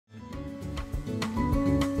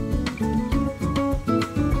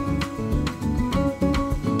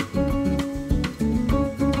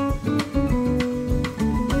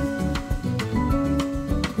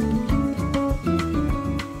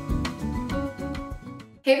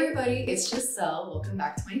Hey everybody, it's Giselle. Welcome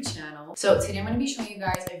back to my channel. So today I'm going to be showing you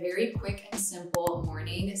guys a very quick and simple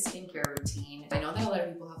morning skincare routine. I know that a lot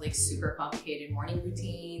of people have like super complicated morning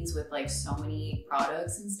routines with like so many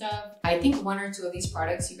products and stuff. I think one or two of these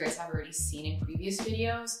products you guys have already seen in previous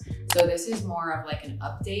videos. So this is more of like an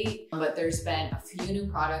update, but there's been a few new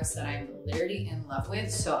products that I'm literally in love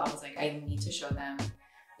with. So I was like, I need to show them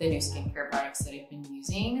the new skincare products that I've been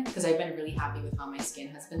using because I've been really happy with how my skin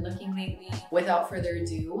has been looking lately. Without further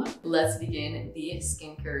ado, let's begin the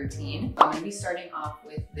skincare routine. I'm gonna be starting off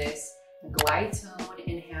with this Glowy Tone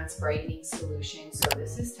Enhanced Brightening Solution. So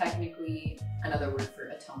this is technically another word for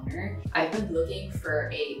a toner. I've been looking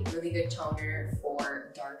for a really good toner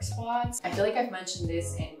for dark spots. I feel like I've mentioned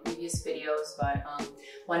this in previous videos, but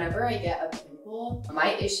whenever I get a pimple,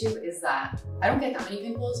 my issue is that I don't get that many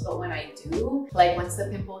pimples, but when I do, like once the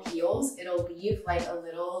pimple heals, it'll leave like a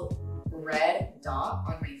little red dot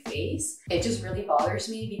on my face. It just really bothers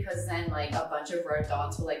me because then like a bunch of red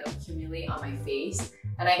dots will like accumulate on my face.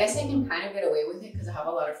 And I guess I can kind of get away with it because I have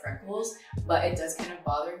a lot of freckles, but it does kind of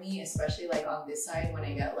bother me, especially like on this side when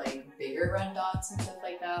I get like bigger red dots and stuff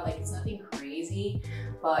like that. Like it's nothing crazy,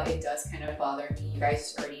 but it does kind of bother me. You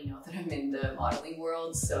guys already know that I'm in the modeling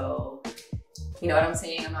world, so you know what I'm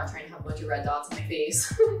saying? I'm not trying to have a bunch of red dots on my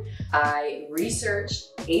face. I researched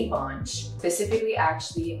a bunch, specifically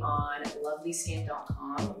actually on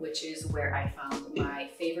lovelyskin.com, which is where I found my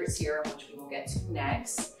favorite serum, which we will get to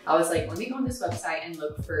next. I was like, let me go on this website and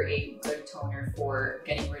look for a good toner for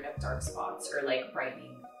getting rid of dark spots or like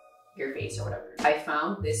brightening your face or whatever. I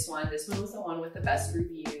found this one. This one was the one with the best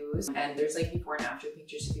reviews, and there's like before and after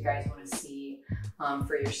pictures if you guys want to see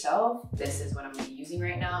for yourself. This is what I'm gonna be using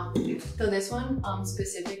right now. So this one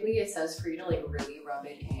specifically, it says for you to like really rub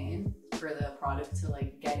it in for the product to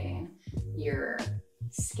like get in your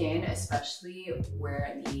skin, especially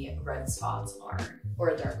where the red spots are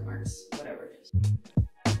or dark marks, whatever it is.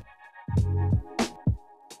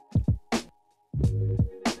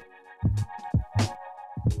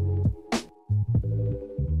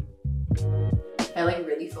 I like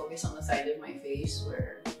really focus on the side of my face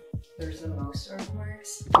where there's the most dark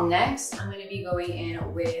marks. Next, I'm going to be going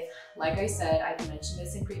in with, like I said, I've mentioned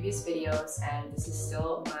this in previous videos, and this is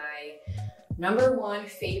still my #1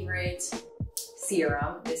 favorite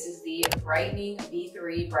serum. This is the Brightening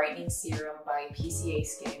B3 Brightening Serum by PCA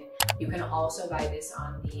Skin. You can also buy this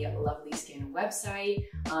on the Lovely Skin website.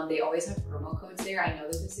 They always have promo codes there. I know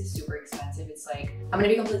that this is super expensive. It's like, I'm gonna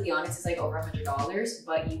be completely honest, it's like over $100,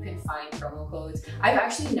 but you can find promo codes. I've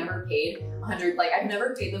actually never paid I've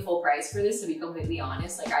never paid the full price for this, to be completely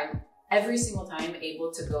honest. Like I'm every single time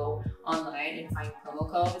able to go online and find promo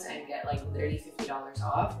codes and get like literally $50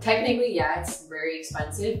 off. Technically, yeah, it's very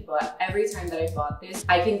expensive, but every time that I bought this,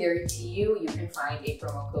 I can guarantee you can find a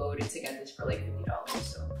promo code to get this for like $50.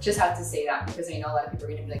 So just have to say that because I know a lot of people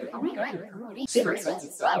are gonna be like, oh my god, super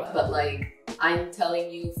expensive stuff. But like, I'm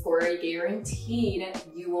telling you for a guaranteed,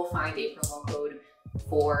 you will find a promo code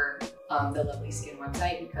for the Lovely Skin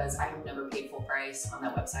website because I have never paid full price on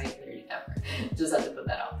that website, literally never. Just have to put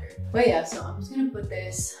that out there. But yeah, so I'm just gonna put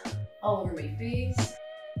this all over my face.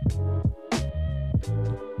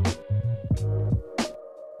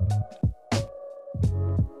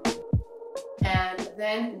 And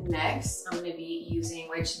then next, I'm gonna be using,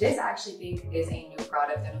 which this I actually think is a new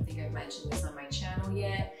product. I don't think I've mentioned this on my channel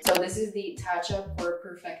yet. So this is the Touch Up Pore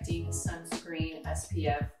Perfecting Sunscreen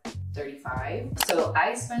SPF 35. So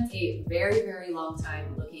I spent a very, very long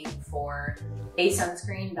time looking for a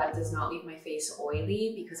sunscreen that does not leave my face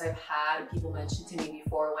oily because I've had people mention to me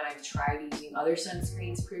before when I've tried using other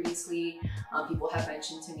sunscreens previously, people have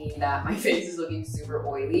mentioned to me that my face is looking super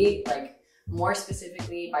oily, like more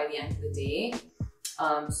specifically by the end of the day.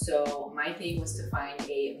 So my thing was to find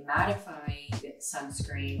a mattifying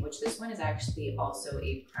sunscreen, which this one is actually also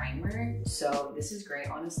a primer. So this is great,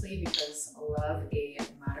 honestly, because I love a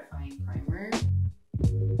mattifying primer.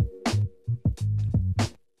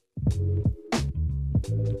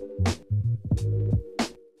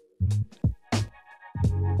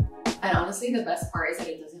 And honestly, the best part is that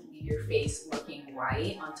it doesn't leave your face looking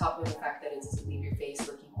white, on top of the fact that it doesn't leave your face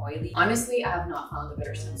looking oily. Honestly, I have not found a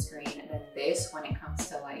better sunscreen than this when it comes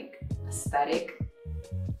to like aesthetic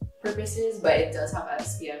purposes, but it does have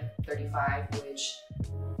SPF 35, which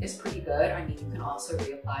is pretty good. I mean, you can also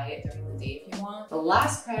reapply it during the day if you want. The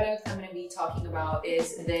last product I'm going to be talking about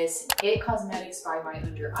is this IT Cosmetics Bye Bye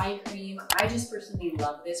Under Eye Cream. I just personally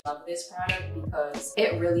love this product because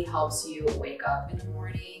it really helps you wake up in the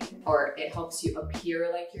morning, or it helps you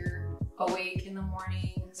appear like you're awake in the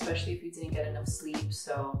morning, especially if you didn't get enough sleep.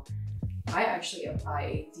 So I actually apply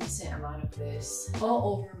a decent amount of this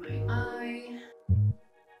all over my eye.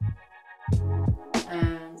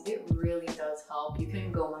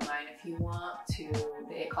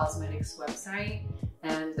 cosmetics website,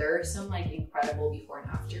 and there are some like incredible before and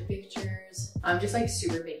after pictures. I'm just like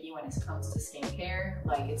super picky when it comes to skincare.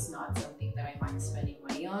 Like it's not something that I mind spending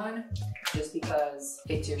money on just because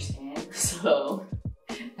it's your skin, so,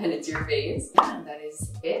 and it's your face. And that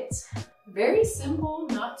is it. Very simple,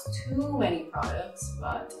 not too many products,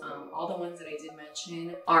 but all the ones that I did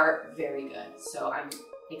mention are very good. So I'm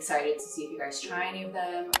excited to see if you guys try any of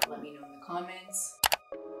them. Let me know in the comments.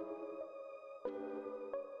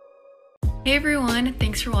 Hey everyone,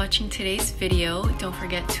 thanks for watching today's video. Don't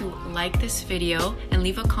forget to like this video and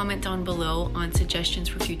leave a comment down below on suggestions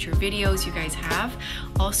for future videos you guys have.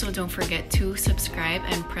 Also, don't forget to subscribe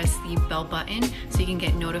and press the bell button so you can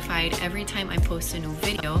get notified every time I post a new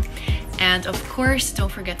video. And of course,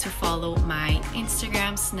 don't forget to follow my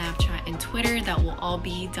Instagram, Snapchat, and Twitter. That will all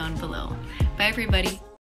be down below. Bye everybody.